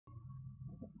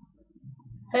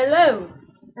Hello,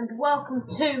 and welcome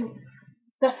to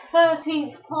the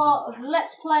 13th part of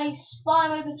Let's Play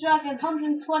Spyro the Dragon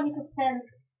 120%.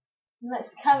 Let's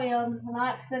carry on, and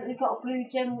I accidentally got a blue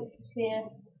gem which was here.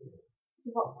 So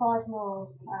I've got 5 more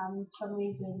for some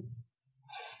reason.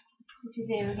 Which is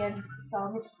here again. So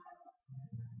I missed.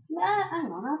 Nah,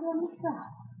 hang on, how did I miss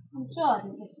that? I'm sure I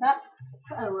didn't miss that.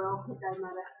 But oh well, it don't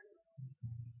matter.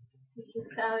 Let's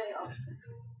just carry on.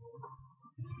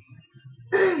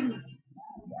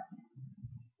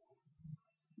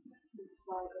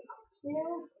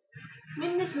 Yeah. I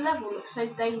mean, this level looks so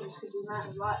dangerous because the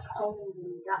amount of holes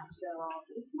and gaps there are.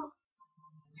 But it's not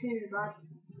too bad.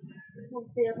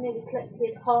 Obviously, I've nearly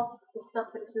collected half the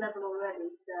stuff at this level already,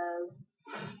 so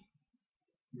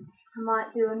I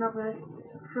might do another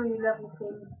 3 level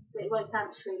thing. But it won't count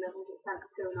as 3 levels, it counts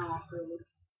 2.5 really.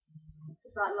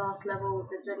 It's like last level with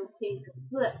the dreaded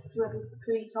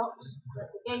 3 tops,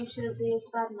 but the game shouldn't be as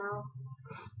bad now.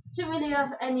 Shouldn't really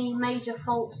have any major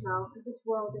faults now, because this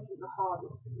world isn't the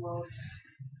hardest world.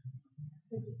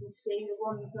 As you can see, the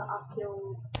ones that I've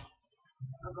killed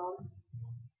are gone.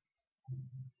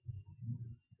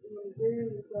 What we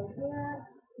do is go here,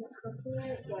 let's go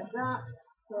here, like that,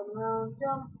 turn around,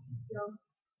 jump, jump,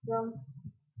 jump,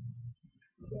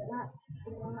 get that,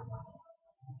 get that,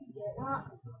 get that.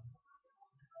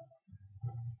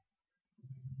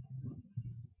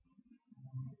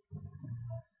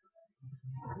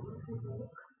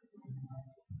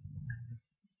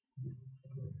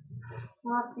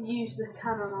 I'll have to use the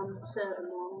cannon on certain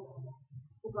ones.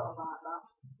 Forgot about that.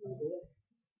 Oh dear.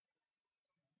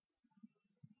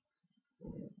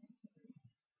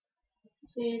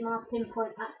 See my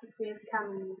pinpoint accuracy of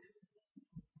cannons.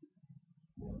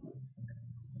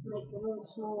 Make them all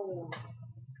small.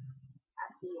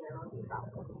 Actually, yeah, I'll do that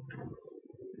one.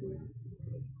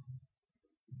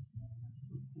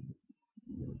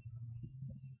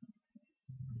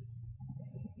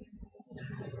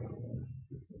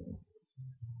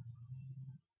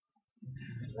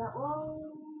 That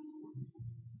one.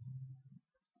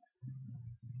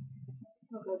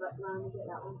 I'll go back round and get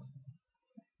that one.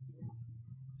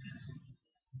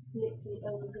 Literally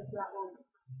only just that one.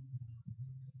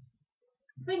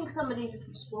 I think some of these have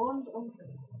spawned.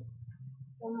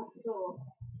 I'm not sure.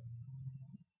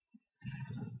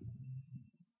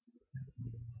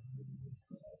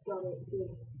 Got it.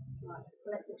 Good. Right,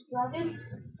 collect this dragon.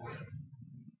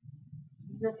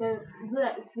 So go.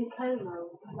 Look, it's Vicomo.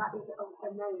 That is a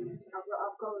name. I've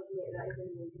got to admit that is a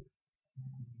name.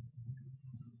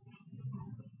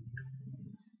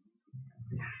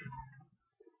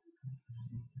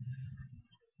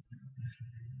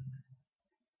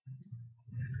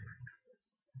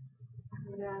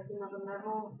 There's another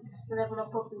level. This is the level I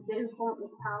probably do want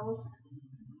with powers.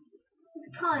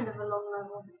 It's kind of a long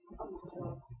level. I'm not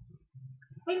sure.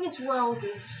 I think this world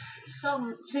is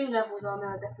 2 levels I know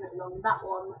are definitely long. That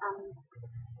one and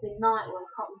the night one,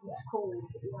 I can't remember what it's called,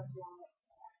 but you have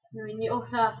I mean, you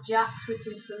also have Jax, which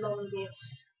is the longest.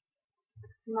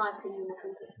 In my opinion, I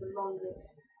think it's the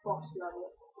longest boss level.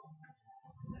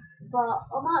 But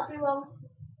I might be wrong.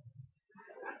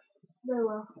 No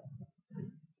well.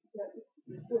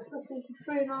 Especially for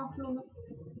 3.5 minutes.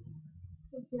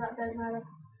 Obviously that don't matter.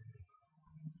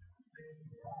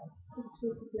 Oh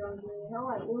wait, yeah,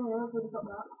 I've already got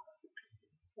that.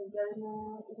 So go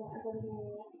more, go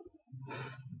more.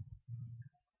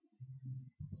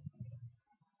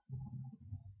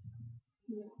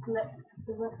 Collect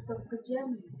the rest of the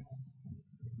gems.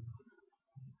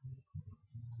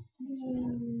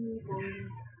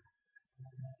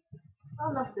 I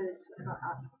love this.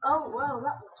 Oh well,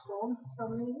 that was fun for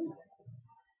some reason.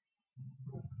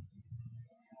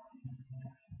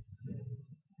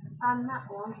 And that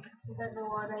one, I don't know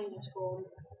why they were spawned.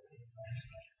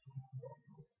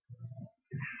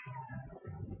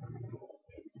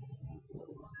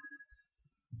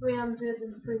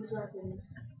 $303 dragons.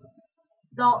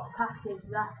 Dark passage,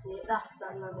 that's it, that's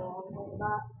that level I want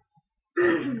that.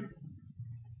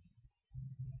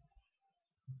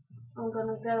 I'm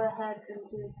gonna go ahead and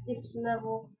do this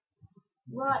level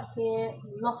right here,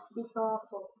 Lofty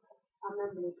Castle. I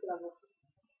remember this level.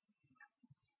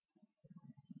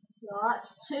 So that's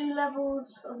 2 levels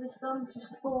of this done,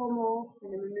 just 4 more,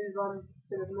 and then we move on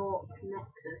to the Mork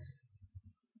Nexus.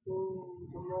 Ooh,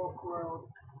 the Mork world.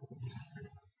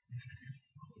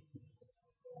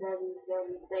 Very,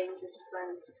 very dangerous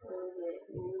place through here.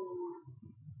 Ooh.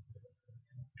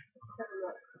 Have a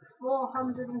look.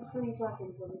 403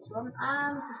 dragons on this one,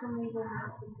 and for some reason I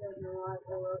think there's no right,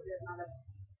 or it doesn't matter.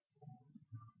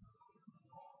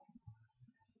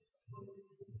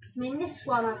 I mean, this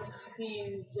one has a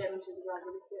few gems and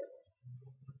dragons, but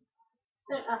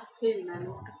Don't have too many.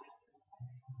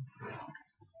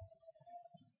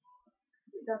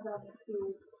 It does have a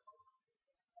few.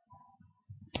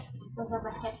 It does have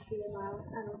a hefty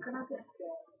amount. And can I get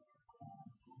there?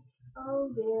 Oh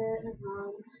dear, never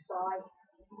mind, it's fine.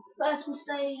 First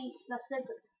mistake, that's it.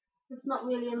 It's not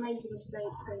really a major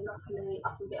mistake, so luckily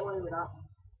I can get away with that.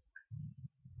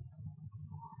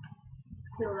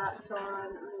 Let's kill that sign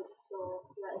and make sure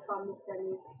that if I miss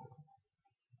any,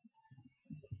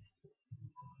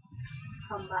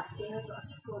 come back here, but I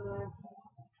just wanna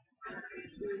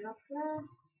do that there.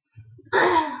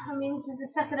 I mean, this is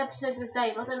the second episode of the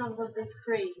day, but I don't know if I've done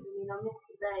 3. I mean, I missed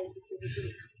the day because I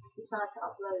didn't decide to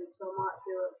upload, so I might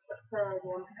do a third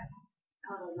one.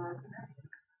 I don't know.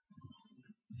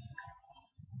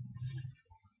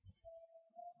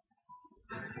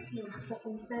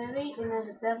 Second fairy, and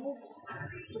then a devil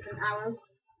with an arrow.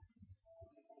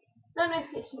 Don't know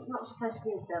if it's not supposed to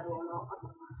be a devil or not.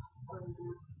 I don't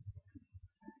know.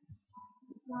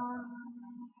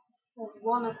 There's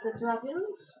one of the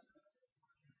dragons.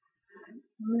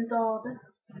 Mudada.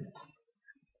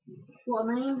 What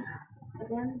I mean?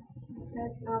 Again, okay,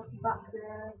 now back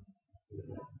there.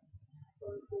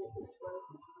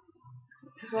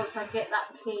 Because once I get that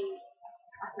key,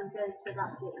 I can go to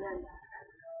that bit then.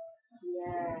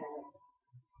 Yeah.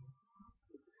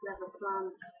 Clever plan.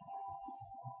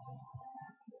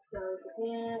 Let's go over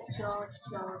here. Charge,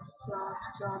 charge, charge,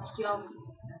 charge, jump.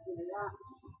 Do that.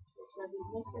 Make sure I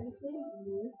didn't miss anything.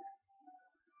 No.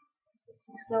 Let's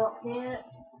just go up here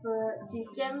for a few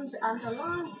gems and a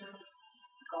line.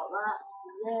 Got that.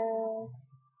 Yeah.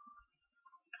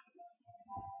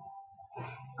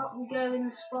 Up we go in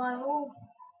the spiral.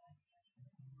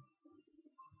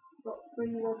 Got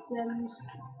 3 red gems.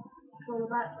 It's all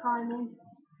about timing.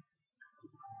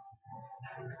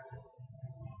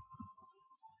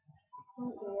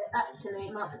 Oh dear. Actually,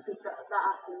 it might be good that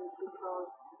happens because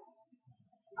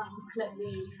I can collect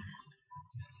these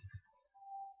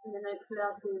and then hopefully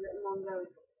I'll do it in one go.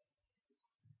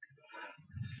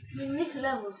 I mean, this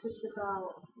level is just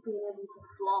about being able to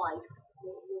fly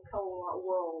the whole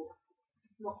world,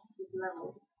 not this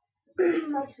level.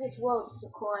 Most of this world is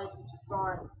required to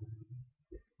fly.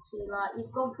 So like,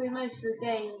 you've gone through most of the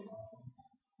game.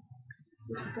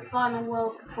 This is the final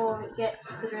world before it gets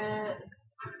to the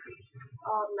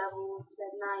hard levels,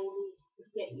 and now you need to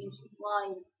just get used to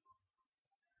flying.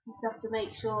 You just have to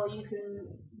make sure you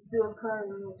can do a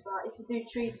cone. Like, if you do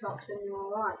treetops then you're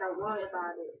alright, don't worry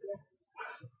about it. Yeah.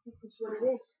 It's just what it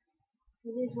is.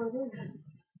 It is what it is.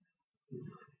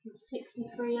 It's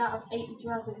 63 out of 80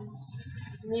 dragons.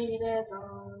 Nearly there,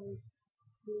 guys.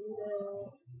 Nearly there.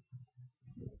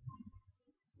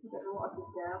 I don't know what I did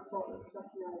there. I thought it was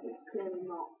like, no, it's clearly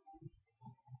not.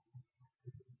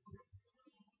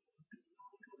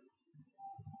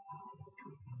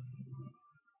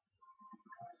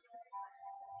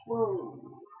 Whoa.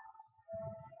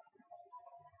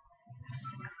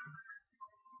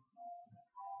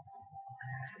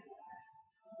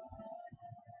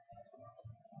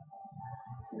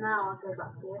 Now I go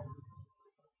back here.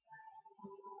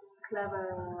 Clever.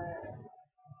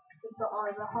 We've got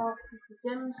either half of the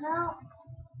gems now,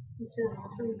 into the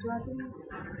 3 dragons.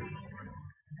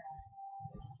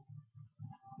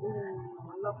 I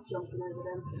love jumping over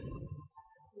them.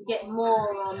 You get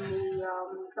more on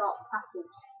the dark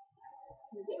passage.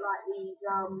 You get like these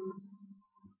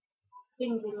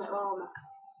things in metal armor.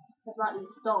 There's like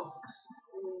these dogs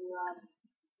and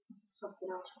something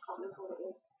else, I can't remember what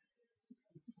it is.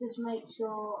 Just make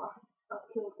sure I've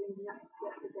killed these and that's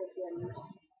get the dead gems.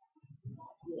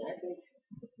 Yeah,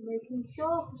 just making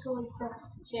sure, it's always best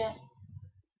to check.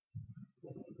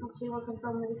 Obviously once I'm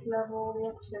done with this level, the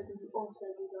episode will also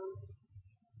be done.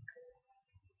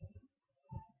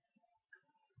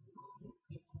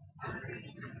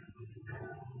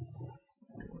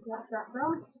 So that's that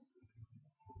done.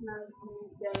 Now we can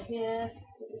go here,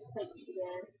 it just takes you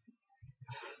there.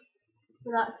 So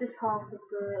that's this half of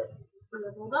the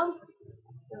level done.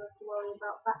 Don't have to worry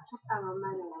about backtrack. I won't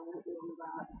worry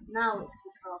about it. Now it's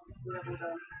this half of the level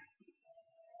done.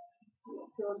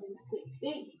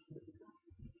 260.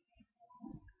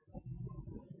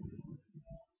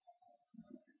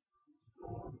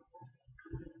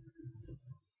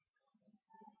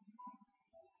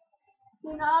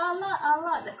 You know, I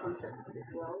like the concept of this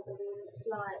world. I mean, it's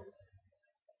like,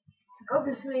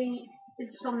 obviously,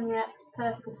 Insomniac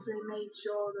purposely made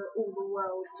sure that all the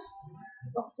worlds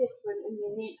are different and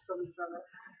unique from each other.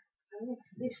 And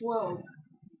this world,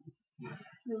 I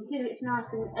mean, because it's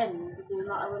nice and end, we're doing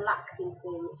like a relaxing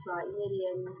thing. It's like nearly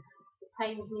ends, the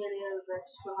pain's nearly over,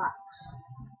 just relax.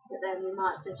 But then we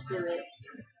might just do it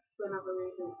for another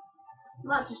reason.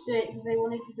 Might just do it because they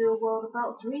wanted to do a world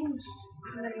about dreams.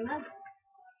 You never know.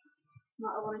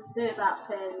 Might have wanted to do it about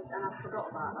fairies and I forgot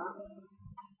about that.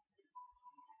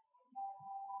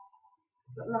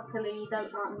 But luckily you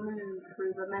don't like move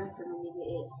through momentum when you get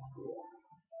it.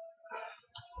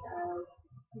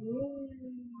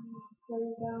 Go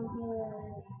down here.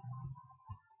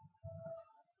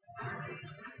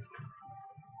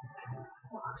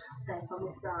 Oh, I was going to say if I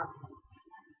missed that,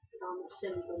 I'm a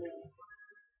silly.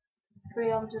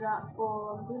 300 out of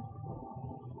 400.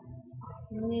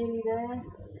 Nearly there.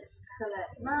 Let's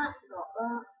collect that. Got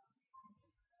that.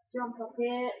 Jump up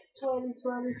here. Twirly,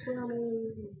 twirly,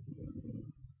 twirly.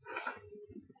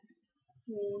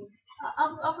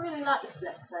 I really like this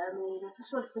Let's Play. I mean, I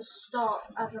just wanted to start,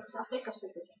 as I think I've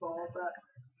said this before, but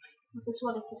I just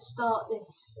wanted to start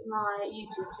my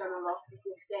YouTube channel off with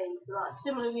this game for like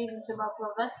similar reason to my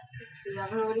brother. If you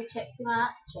haven't already checked him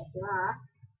out, check him out.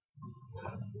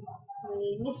 I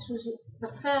mean, this was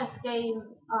the first game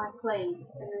I played,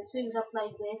 and as soon as I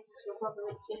played this, my brother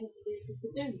Richard introduced me to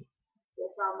Doom,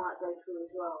 which I might go through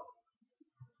as well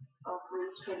after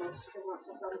he's finished, and once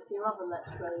I've done a few other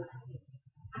Let's Plays.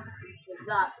 But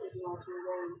that is an awesome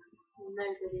game.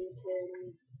 Nobody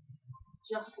can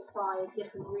justify a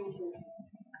different reason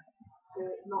for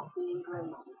it not being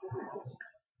great, because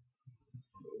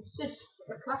it's just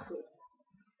a classic.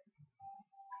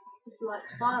 Just like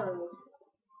Spyro is.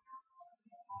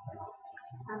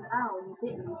 And ow, you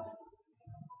bit me.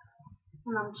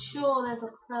 And I'm sure there's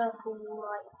a purple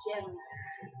like gem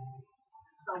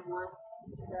somewhere.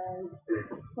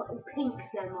 A pink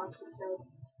gem I should say.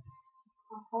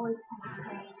 I've always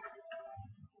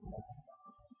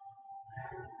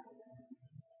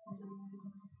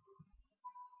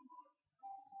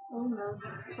oh no.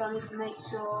 So I need to make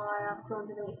sure I have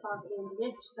 285 at the end of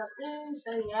this, which I do,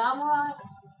 so yeah, I'm alright.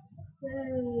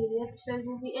 The episode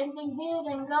will be ending here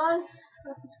then, guys.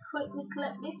 Let's just quickly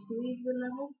collect this, leave the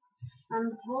level,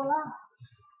 and voila.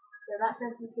 So that's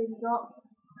everything got.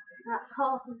 That's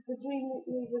half of the Dream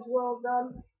Weavers well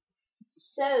done.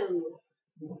 So,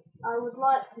 I would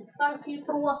like to thank you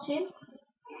for watching.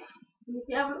 And if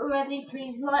you haven't already,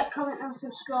 please like, comment and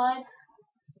subscribe.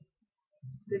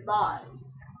 Goodbye.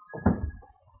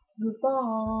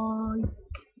 Goodbye.